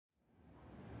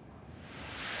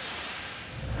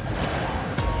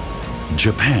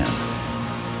Japan,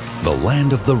 the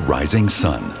land of the rising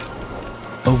sun.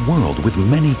 A world with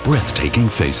many breathtaking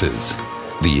faces.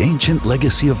 The ancient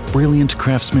legacy of brilliant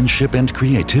craftsmanship and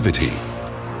creativity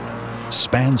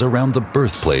spans around the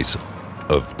birthplace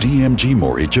of DMG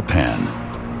MORI, Japan.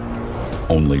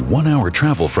 Only 1 hour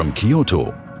travel from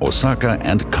Kyoto, Osaka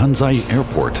and Kansai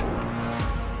Airport.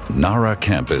 Nara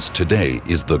campus today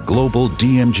is the global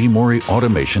DMG MORI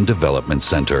Automation Development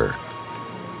Center.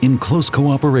 In close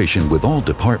cooperation with all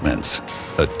departments,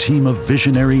 a team of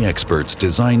visionary experts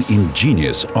design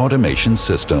ingenious automation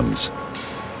systems,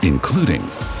 including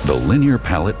the linear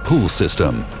pallet pull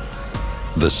system,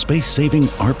 the space-saving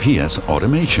RPS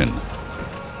automation,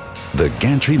 the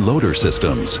gantry loader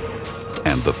systems,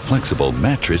 and the flexible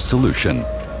mattress solution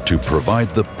to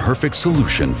provide the perfect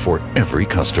solution for every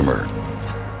customer.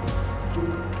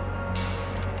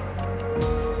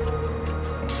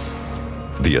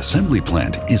 The assembly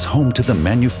plant is home to the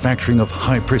manufacturing of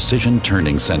high-precision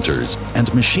turning centers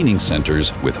and machining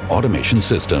centers with automation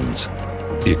systems.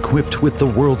 Equipped with the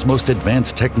world's most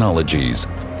advanced technologies,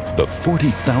 the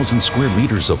 40,000 square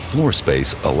meters of floor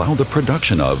space allow the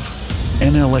production of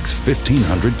NLX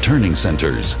 1500 turning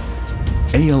centers,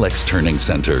 ALX turning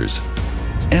centers,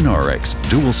 NRX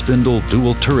dual spindle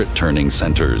dual turret turning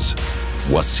centers,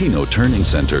 Wasino turning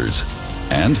centers,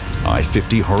 and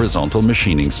I-50 horizontal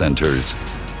machining centers.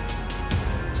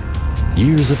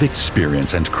 Years of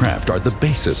experience and craft are the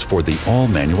basis for the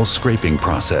all-manual scraping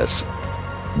process,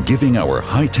 giving our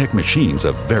high-tech machines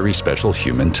a very special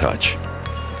human touch.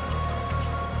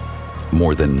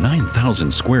 More than 9,000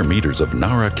 square meters of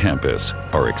Nara campus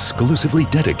are exclusively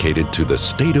dedicated to the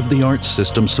state-of-the-art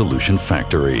System Solution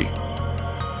Factory.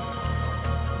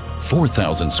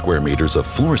 4,000 square meters of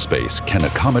floor space can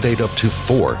accommodate up to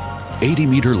 4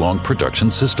 80-meter-long production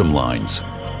system lines.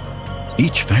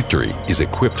 Each factory is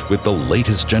equipped with the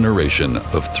latest generation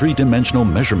of three-dimensional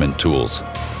measurement tools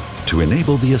to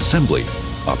enable the assembly,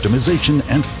 optimization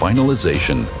and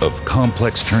finalization of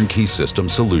complex turnkey system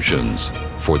solutions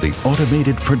for the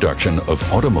automated production of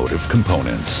automotive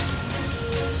components.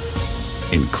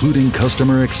 Including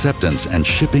customer acceptance and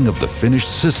shipping of the finished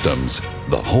systems,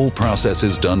 the whole process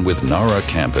is done with Nara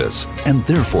campus and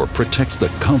therefore protects the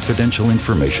confidential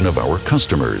information of our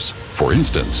customers, for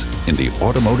instance, in the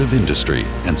automotive industry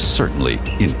and certainly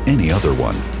in any other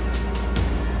one.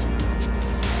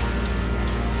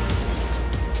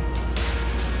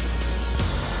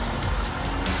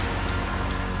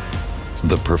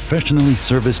 The professionally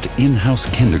serviced in-house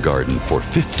kindergarten for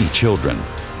 50 children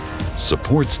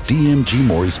supports DMG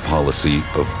MORI's policy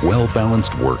of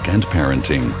well-balanced work and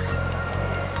parenting.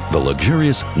 The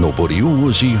luxurious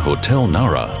Nobori-Uoji Hotel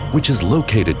Nara, which is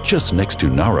located just next to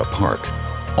Nara Park,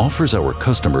 offers our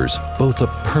customers both a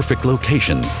perfect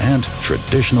location and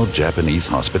traditional Japanese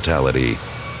hospitality.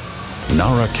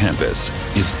 Nara campus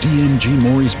is DMG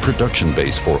MORI's production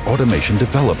base for automation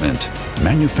development,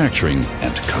 manufacturing,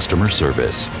 and customer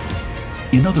service.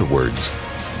 In other words,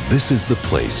 this is the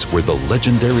place where the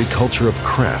legendary culture of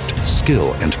craft,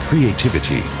 skill, and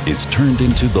creativity is turned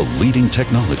into the leading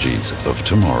technologies of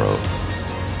tomorrow.